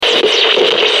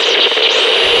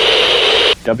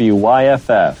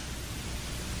WYFF.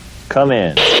 Come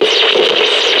in. No,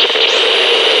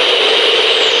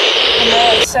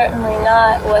 it's certainly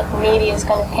not what media is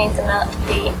going to paint them out to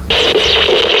be.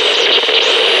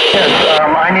 Yes,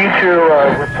 I need to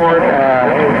report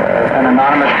an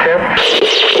anonymous tip.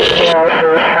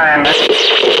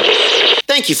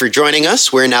 Thank you for joining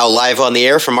us. We're now live on the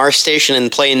air from our station in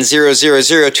plane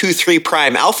 00023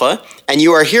 Prime Alpha, and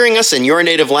you are hearing us in your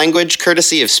native language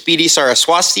courtesy of Speedy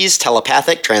Saraswasti's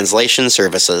telepathic translation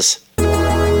services.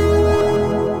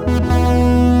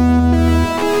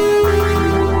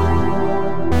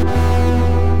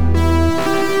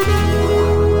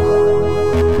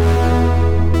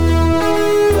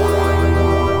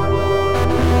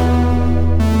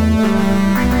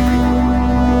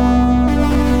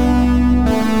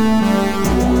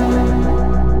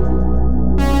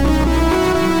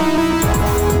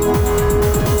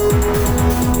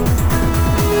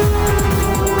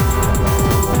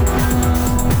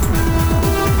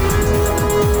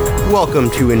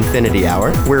 Welcome to Infinity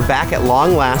Hour. We're back at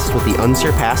long last with the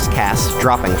unsurpassed cast,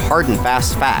 dropping hard and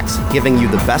fast facts, giving you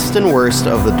the best and worst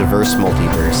of the diverse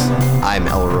multiverse. I'm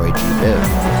Elroy G. Biv.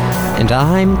 And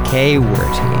I'm Kay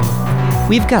Werty.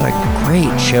 We've got a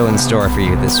great show in store for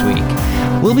you this week.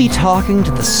 We'll be talking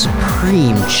to the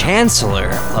Supreme Chancellor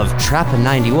of Trappa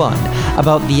 91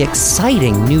 about the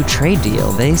exciting new trade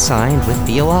deal they signed with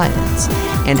the Alliance,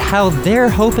 and how they're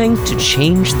hoping to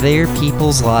change their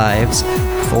people's lives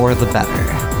for the better,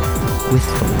 with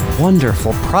the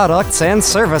wonderful products and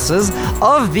services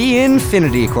of the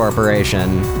Infinity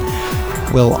Corporation.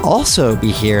 We'll also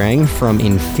be hearing from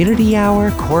Infinity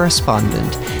Hour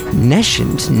correspondent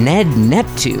Neshant Ned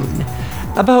Neptune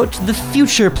about the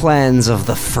future plans of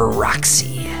the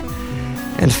Firaxi.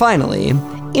 And finally,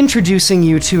 introducing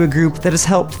you to a group that has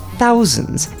helped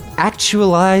thousands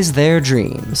actualize their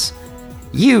dreams.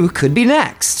 You could be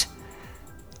next.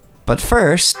 But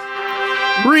first,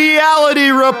 Reality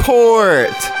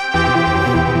Report!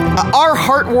 Our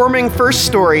heartwarming first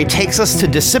story takes us to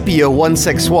Discipio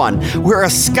 161, where a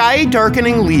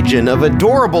sky-darkening legion of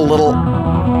adorable little...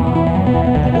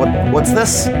 What's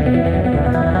this?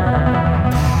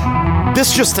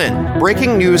 This just in.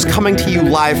 Breaking news coming to you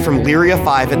live from Lyria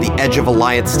 5 at the edge of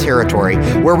Alliance territory,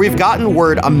 where we've gotten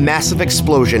word a massive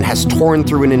explosion has torn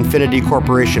through an Infinity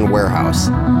Corporation warehouse.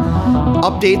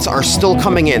 Updates are still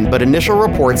coming in, but initial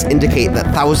reports indicate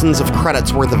that thousands of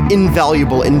credits worth of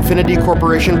invaluable Infinity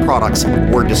Corporation products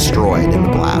were destroyed in the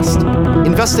blast.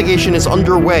 Investigation is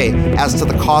underway as to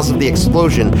the cause of the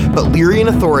explosion, but Lyrian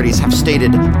authorities have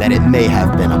stated that it may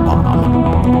have been a bomb.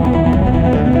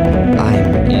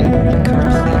 I'm in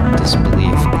complete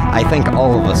disbelief. I think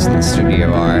all of us in the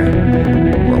studio are.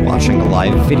 We're watching a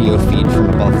live video feed from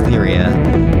above Lyria,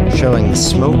 showing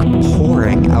smoke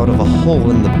pouring out of a hole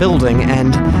in the building,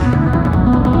 and...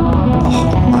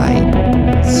 oh my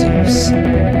Zeus.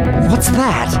 What's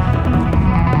that?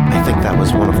 I think that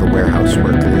was one of the warehouse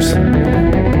workers.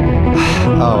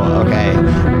 Oh, okay.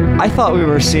 I thought we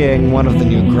were seeing one of the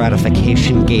new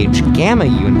gratification gauge gamma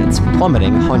units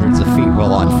plummeting hundreds of feet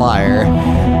while on fire.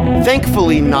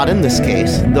 Thankfully, not in this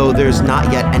case, though there's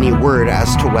not yet any word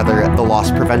as to whether the loss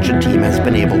prevention team has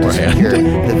been able to secure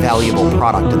the valuable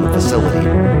product in the facility.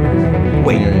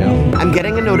 Wait, I'm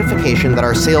getting a notification that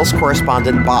our sales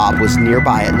correspondent Bob was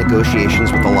nearby at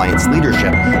negotiations with Alliance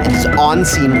leadership and is on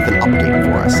scene with an update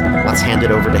for us. Let's hand it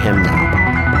over to him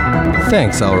now.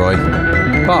 Thanks, Elroy.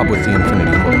 Bob with the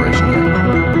Infinity Corporation here.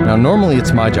 Now, normally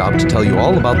it's my job to tell you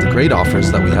all about the great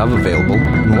offers that we have available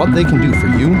and what they can do for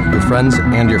you, your friends,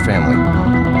 and your family.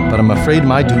 But I'm afraid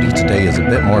my duty today is a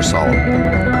bit more solemn.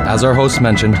 As our host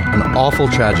mentioned, an awful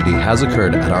tragedy has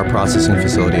occurred at our processing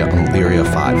facility on Lyria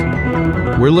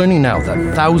 5. We're learning now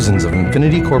that thousands of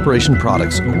Infinity Corporation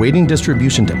products awaiting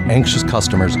distribution to anxious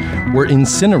customers were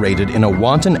incinerated in a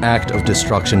wanton act of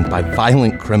destruction by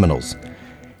violent criminals.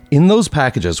 In those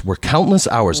packages were countless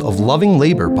hours of loving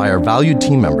labor by our valued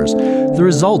team members, the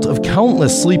result of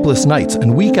countless sleepless nights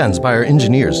and weekends by our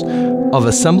engineers, of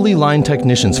assembly line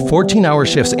technicians' 14-hour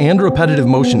shifts and repetitive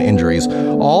motion injuries,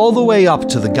 all the way up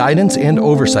to the guidance and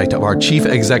oversight of our chief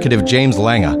executive, James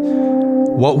Langa.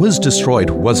 What was destroyed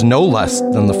was no less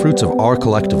than the fruits of our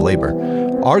collective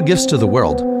labor, our gifts to the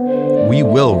world. We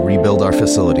will rebuild our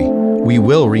facility. We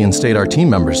will reinstate our team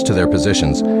members to their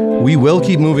positions. We will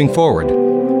keep moving forward.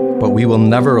 But we will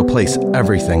never replace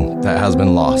everything that has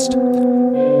been lost.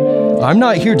 I'm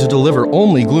not here to deliver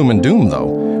only gloom and doom, though.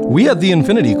 We at the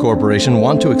Infinity Corporation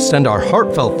want to extend our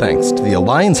heartfelt thanks to the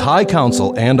Alliance High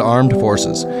Council and Armed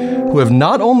Forces. who have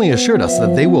not only assured us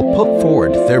that they will put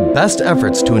forward their best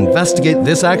efforts to investigate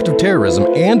this act of terrorism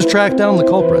and track down the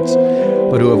culprits,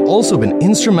 but who have also been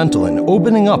instrumental in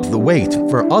opening up the way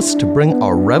for us to bring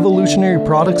our revolutionary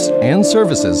products and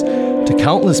services to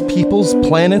countless peoples,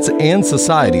 planets, and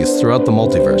societies throughout the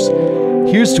multiverse.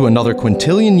 Here's to another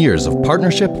quintillion years of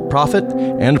partnership, profit,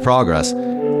 and progress.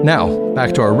 Now,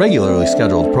 back to our regularly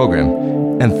scheduled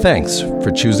program, and thanks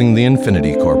for choosing the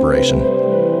Infinity Corporation.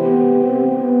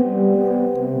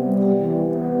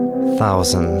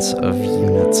 Thousands of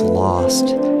units lost.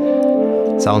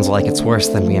 Sounds like it's worse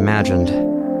than we imagined.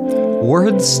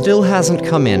 Word still hasn't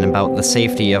come in about the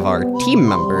safety of our team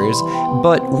members,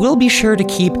 but we'll be sure to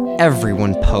keep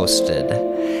everyone posted.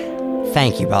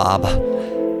 Thank you, Bob.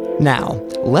 Now,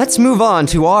 let's move on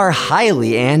to our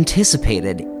highly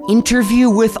anticipated interview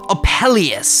with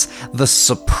Apellius, the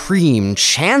Supreme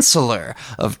Chancellor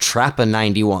of Trappa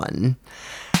 91.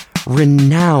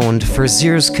 Renowned for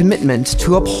Zir's commitment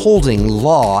to upholding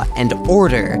law and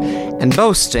order, and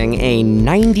boasting a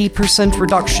 90%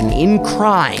 reduction in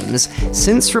crimes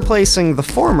since replacing the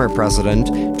former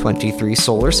president 23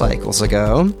 solar cycles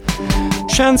ago,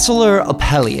 Chancellor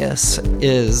Apellius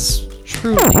is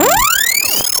truly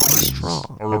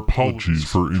strong. Our apologies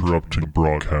for interrupting the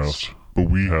broadcast, but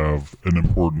we have an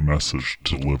important message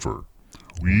to deliver.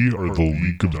 We are the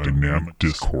League of Dynamic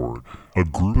Discord, a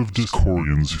group of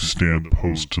Discordians who stand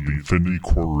opposed to the Infinity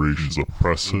Corporation's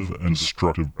oppressive and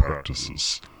destructive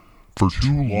practices. For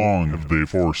too long have they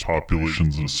forced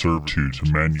populations in servitude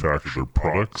to manufacture their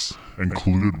products and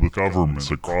colluded with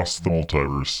governments across the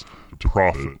multiverse to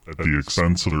profit at the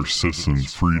expense of their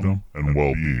citizens' freedom and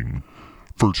well-being.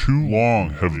 For too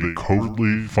long have they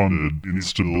covertly funded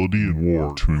instability and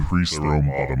war to increase their own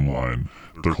bottom line,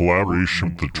 their collaboration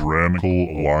with the tyrannical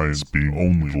alliance being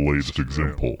only the latest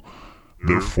example.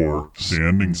 Therefore,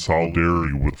 standing in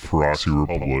solidarity with the Proxy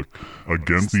Republic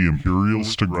against the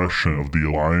imperialist aggression of the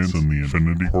Alliance and the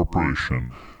Infinity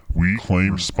Corporation, we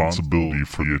claim responsibility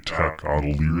for the attack on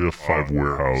Illyria 5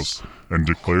 warehouse and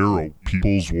declare a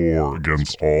people's war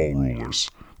against all rulers,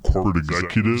 corporate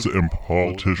executives and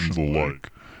politicians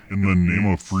alike, in the name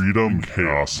of freedom and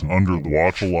chaos and under the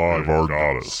watchful eye of our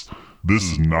goddess. This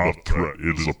is not a threat,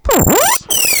 it is a purpose.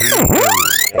 Hail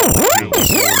Eris, all hail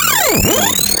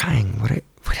Discordians. Trying.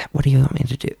 What do you want me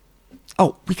to do?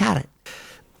 Oh, we got it.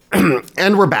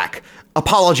 And we're back.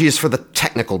 Apologies for the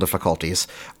technical difficulties.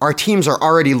 Our teams are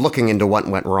already looking into what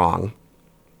went wrong.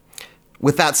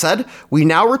 With that said, we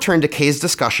now return to Kay's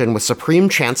discussion with Supreme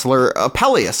Chancellor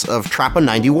Apellius of Trappa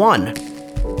 91.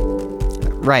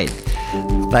 Right.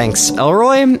 Thanks,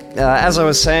 Elroy. As I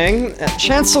was saying,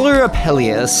 Chancellor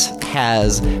Apellius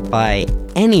has, by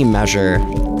any measure,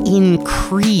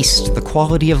 increased the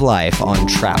quality of life on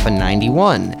Trappa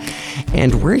 91.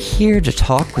 And we're here to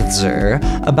talk with Zur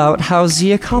about how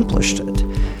Z accomplished it.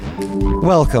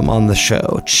 Welcome on the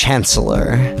show,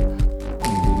 Chancellor.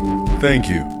 Thank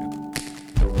you.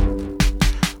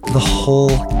 The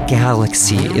whole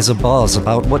galaxy is abuzz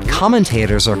about what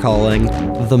commentators are calling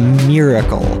the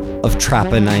miracle of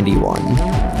Trappa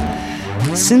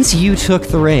 91. Since you took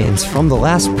the reins from the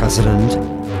last president,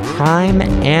 crime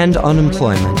and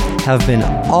unemployment have been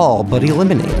all but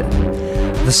eliminated.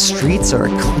 The streets are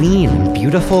clean and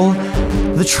beautiful.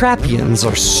 The Trappians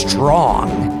are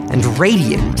strong and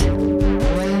radiant.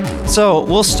 So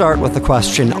we'll start with the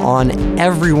question on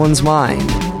everyone's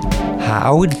mind.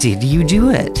 How did you do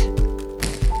it?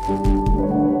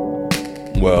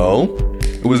 Well,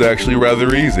 it was actually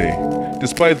rather easy,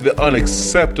 despite the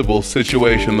unacceptable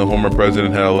situation the former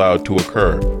president had allowed to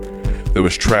occur. There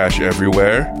was trash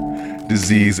everywhere,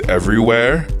 disease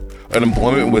everywhere,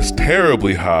 unemployment was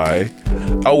terribly high,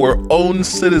 our own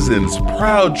citizens,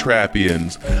 proud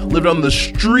Trappians, lived on the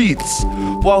streets,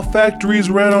 while factories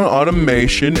ran on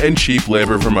automation and cheap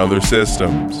labor from other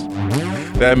systems.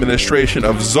 The administration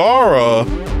of Zara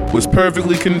was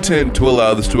perfectly content to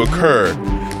allow this to occur,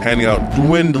 handing out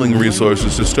dwindling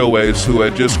resources to stowaways who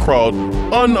had just crawled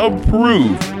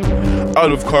unapproved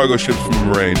out of cargo ships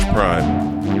from Range Prime.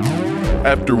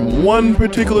 After one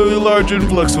particularly large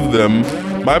influx of them,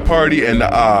 my party and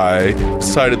I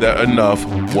decided that enough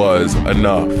was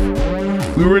enough.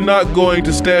 We were not going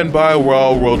to stand by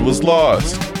while our world was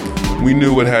lost. We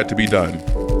knew what had to be done.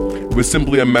 It was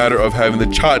simply a matter of having the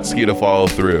Chotsky to follow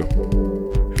through.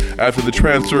 After the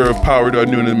transfer of power to our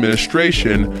new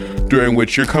administration, during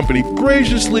which your company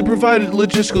graciously provided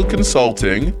logistical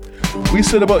consulting, we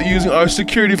set about using our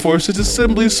security forces to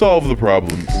simply solve the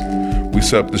problems. We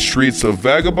set up the streets of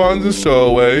vagabonds and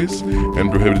stowaways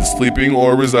and prohibited sleeping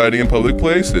or residing in public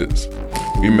places.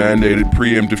 We mandated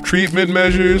preemptive treatment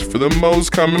measures for the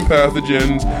most common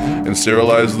pathogens and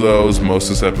sterilized those most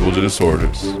susceptible to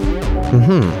disorders.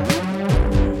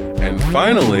 And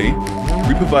finally,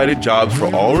 we provided jobs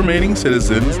for all remaining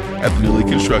citizens at the newly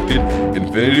constructed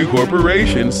Infinity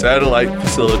Corporation satellite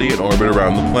facility in orbit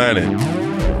around the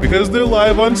planet. Because they're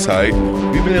live on site,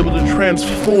 we've been able to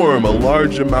transform a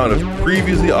large amount of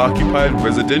previously occupied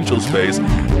residential space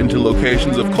into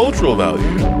locations of cultural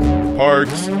value.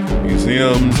 Parks,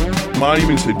 museums,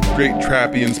 monuments to great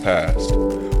Trappians past.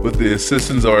 With the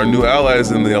assistance of our new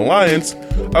allies in the Alliance,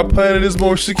 our planet is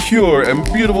more secure and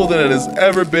beautiful than it has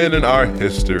ever been in our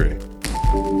history.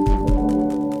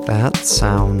 That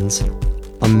sounds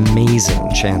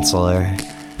amazing, Chancellor.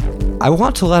 I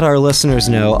want to let our listeners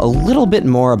know a little bit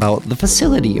more about the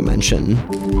facility you mentioned.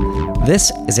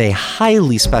 This is a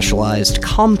highly specialized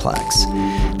complex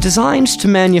designed to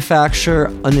manufacture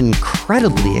an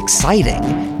incredibly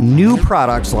exciting new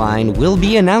product line we'll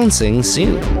be announcing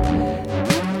soon.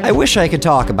 I wish I could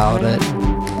talk about it,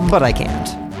 but I can't.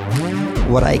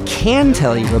 What I can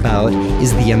tell you about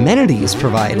is the amenities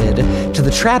provided to the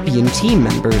Trappian team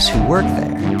members who work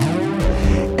there.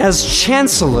 As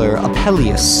Chancellor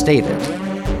Apellius stated,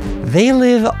 they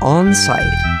live on site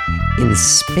in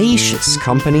spacious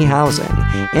company housing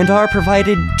and are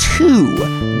provided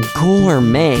 2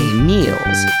 gourmet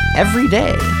meals every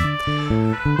day.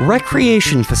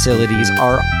 Recreation facilities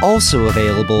are also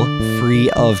available free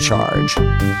of charge.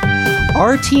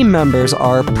 Our team members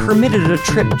are permitted a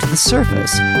trip to the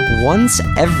surface once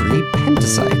every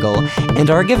pentacycle and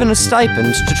are given a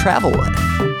stipend to travel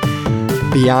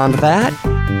with. Beyond that,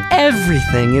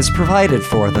 everything is provided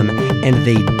for them, and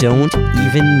they don't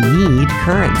even need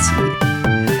currency.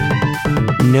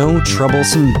 No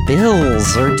troublesome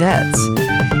bills or debts.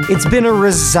 It's been a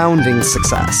resounding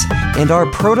success, and our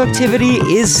productivity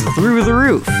is through the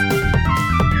roof.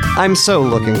 I'm so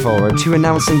looking forward to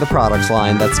announcing the product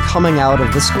line that's coming out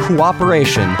of this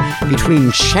cooperation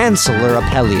between Chancellor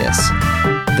Apellius,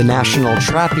 the National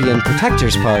Trappian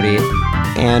Protectors Party,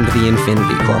 and the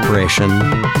Infinity Corporation.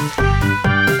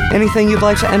 Anything you'd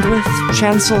like to end with,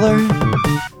 Chancellor?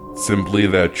 Simply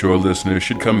that your listeners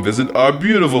should come visit our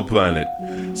beautiful planet.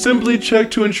 Simply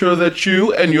check to ensure that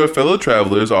you and your fellow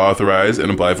travelers are authorized and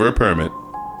apply for a permit.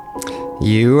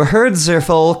 You heard, sir,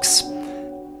 folks.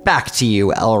 Back to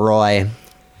you, Elroy.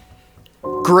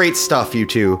 Great stuff, you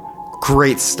two.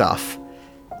 Great stuff.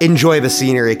 Enjoy the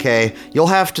scenery, Kay. You'll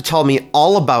have to tell me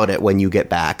all about it when you get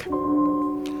back.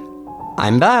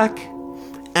 I'm back.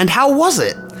 And how was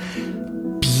it?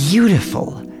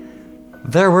 Beautiful.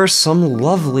 There were some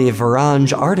lovely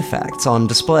Varange artifacts on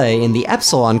display in the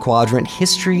Epsilon Quadrant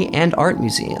History and Art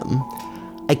Museum.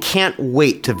 I can't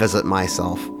wait to visit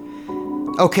myself.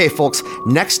 Okay, folks,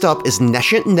 next up is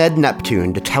Nescient Ned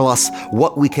Neptune to tell us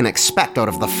what we can expect out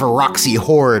of the Feroxy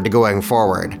Horde going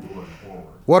forward.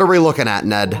 What are we looking at,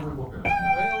 Ned?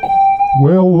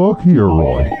 Well, look here,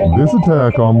 Roy. This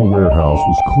attack on the warehouse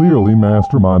was clearly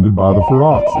masterminded by the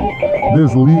Feroxy.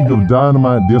 This League of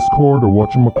Dynamite Discord, or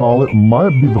whatchamacallit,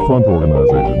 might be the front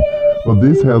organization, but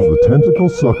this has the tentacle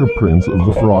sucker prints of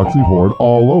the Feroxy Horde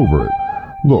all over it.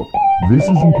 Look, this is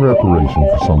in preparation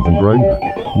for something greater.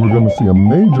 We're going to see a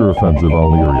major offensive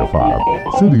on Lyria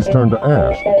 5. Cities turned to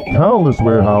ash, countless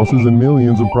warehouses and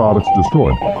millions of products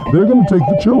destroyed. They're going to take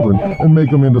the children and make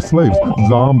them into slaves.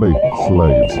 Zombie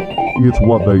slaves. It's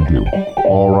what they do.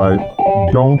 Alright?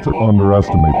 Don't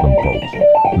underestimate them, folks.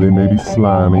 They may be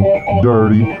slimy,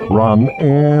 dirty, rotten,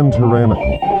 and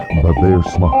tyrannical, but they're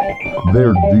smart.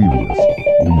 They're devious.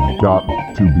 We've got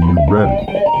to be ready.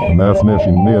 And that's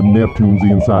Nescient Ned Neptune's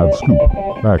Inside Scoop.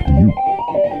 Back to you.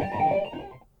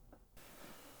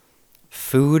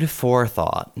 Food for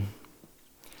thought.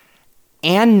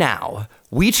 And now,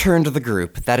 we turn to the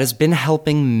group that has been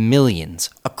helping millions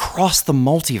across the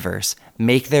multiverse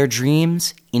make their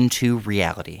dreams into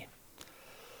reality.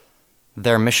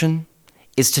 Their mission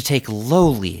is to take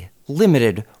lowly,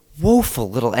 limited, woeful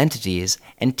little entities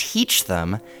and teach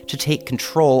them to take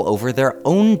control over their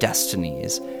own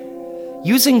destinies,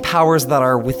 using powers that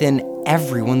are within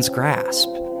everyone's grasp,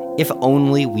 if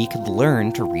only we could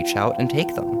learn to reach out and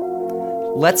take them.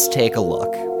 Let's take a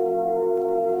look.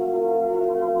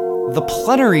 The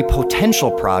Plenary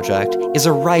Potential Project is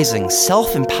a rising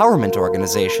self-empowerment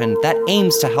organization that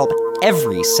aims to help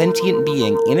every sentient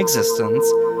being in existence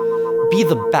be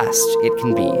the best it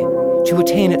can be, to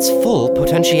attain its full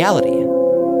potentiality.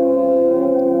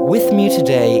 With me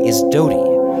today is Dodie,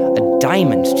 a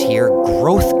diamond-tier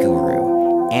growth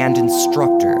guru and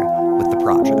instructor with the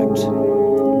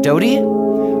project. Dodie,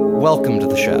 welcome to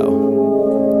the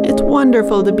show. It's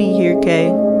wonderful to be here,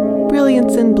 Kay.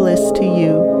 brilliance and bliss to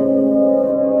you.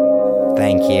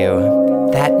 Thank you.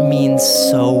 That means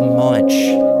so much.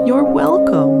 You're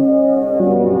welcome.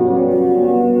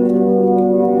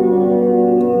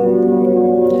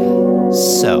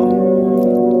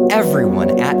 So,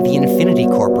 everyone at the Infinity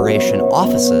Corporation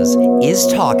offices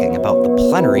is talking about the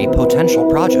Plenary Potential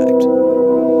Project.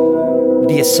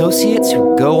 The associates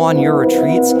who go on your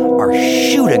retreats are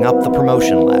shooting up the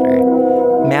promotion ladder.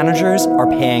 Managers are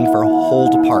paying for whole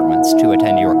departments to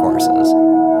attend your courses.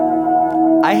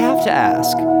 I have to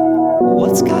ask,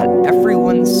 what's got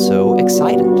everyone so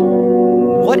excited?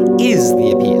 What is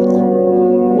the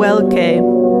appeal? Well, Kay,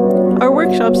 our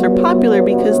workshops are popular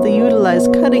because they utilize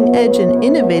cutting-edge and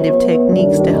innovative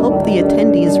techniques to help the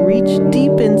attendees reach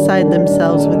deep inside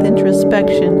themselves with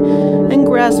introspection and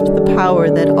grasp the power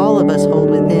that all of us hold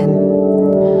within.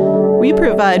 We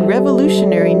provide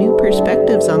revolutionary new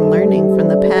perspectives on learning from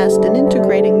the past and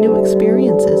integrating new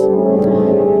experiences.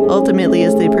 Ultimately,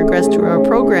 as they progress through our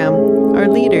program, our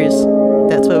leaders,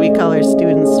 that's what we call our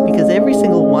students because every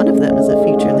single one of them is a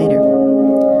future leader,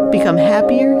 become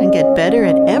happier and get better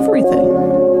at everything.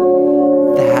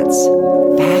 That's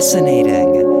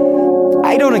fascinating.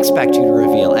 I don't expect you to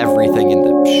reveal everything in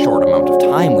the short amount of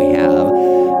time we have,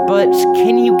 but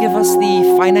can you give us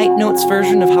the finite notes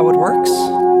version of how it works?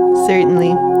 Certainly.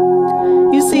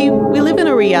 You see, we live in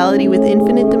a reality with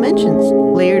infinite dimensions,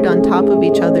 layered on top of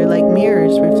each other like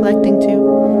mirrors reflecting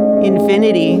to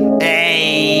infinity.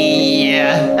 Hey!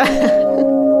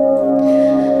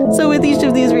 So with each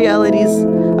of these realities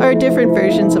are different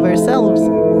versions of ourselves.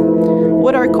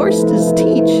 What our courses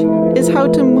teach is how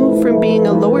to move from being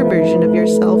a lower version of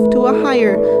yourself to a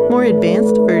higher, more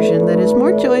advanced version that is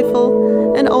more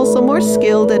joyful and also more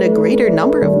skilled at a greater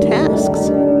number of tasks.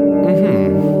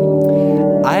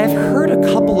 I've heard a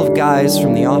couple of guys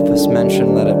from the office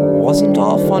mention that it wasn't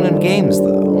all fun and games,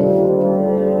 though.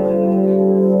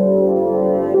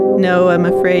 No, I'm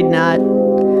afraid not.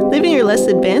 Leaving your less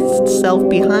advanced self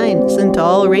behind isn't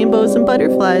all rainbows and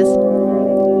butterflies.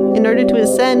 In order to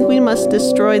ascend, we must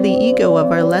destroy the ego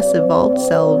of our less evolved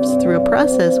selves through a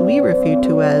process we refer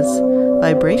to as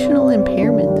vibrational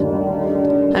impairment.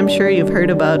 I'm sure you've heard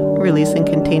about releasing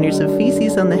containers of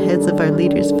feces on the heads of our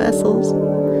leaders' vessels,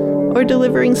 or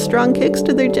delivering strong kicks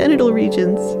to their genital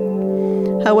regions.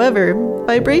 However,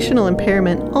 vibrational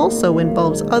impairment also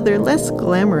involves other less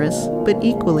glamorous but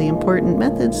equally important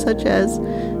methods such as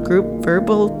group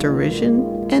verbal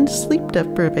derision and sleep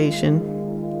deprivation.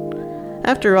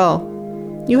 After all,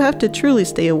 you have to truly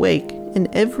stay awake in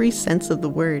every sense of the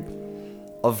word.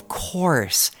 Of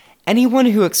course. Anyone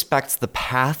who expects the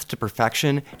path to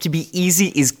perfection to be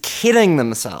easy is kidding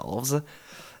themselves.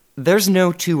 There's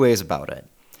no two ways about it.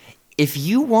 If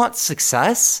you want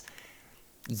success,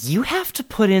 you have to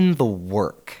put in the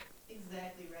work.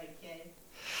 Exactly right, Kay.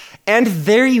 And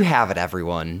there you have it,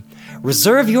 everyone.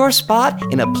 Reserve your spot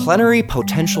in a Plenary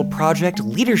Potential Project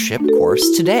leadership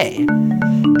course today.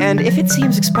 And if it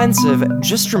seems expensive,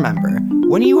 just remember,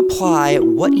 when you apply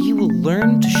what you will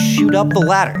learn to shoot up the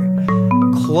ladder,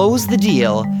 close the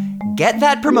deal, get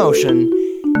that promotion,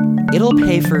 it'll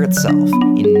pay for itself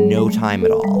in no time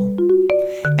at all.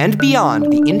 And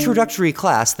beyond the introductory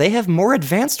class, they have more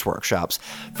advanced workshops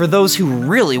for those who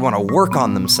really want to work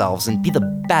on themselves and be the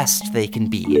best they can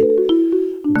be.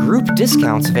 Group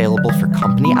discounts available for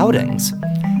company outings.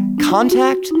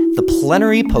 Contact the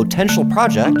Plenary Potential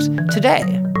Project today.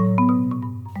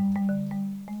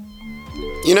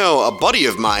 You know, a buddy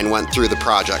of mine went through the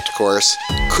project course,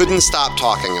 couldn't stop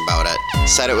talking about it,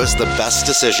 said it was the best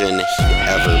decision he'd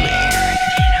ever made.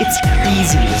 It's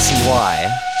easy to see why.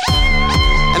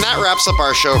 And that wraps up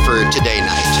our show for today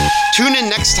night. Tune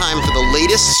in next time for the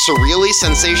latest surreally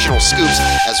sensational scoops,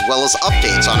 as well as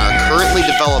updates on our currently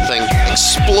developing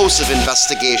explosive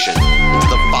investigation into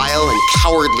the vile and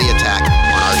cowardly attack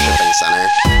on our shipping center.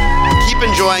 Keep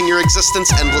enjoying your existence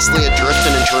endlessly adrift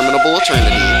in interminable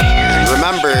eternity. And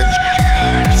remember,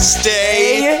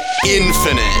 stay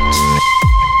infinite.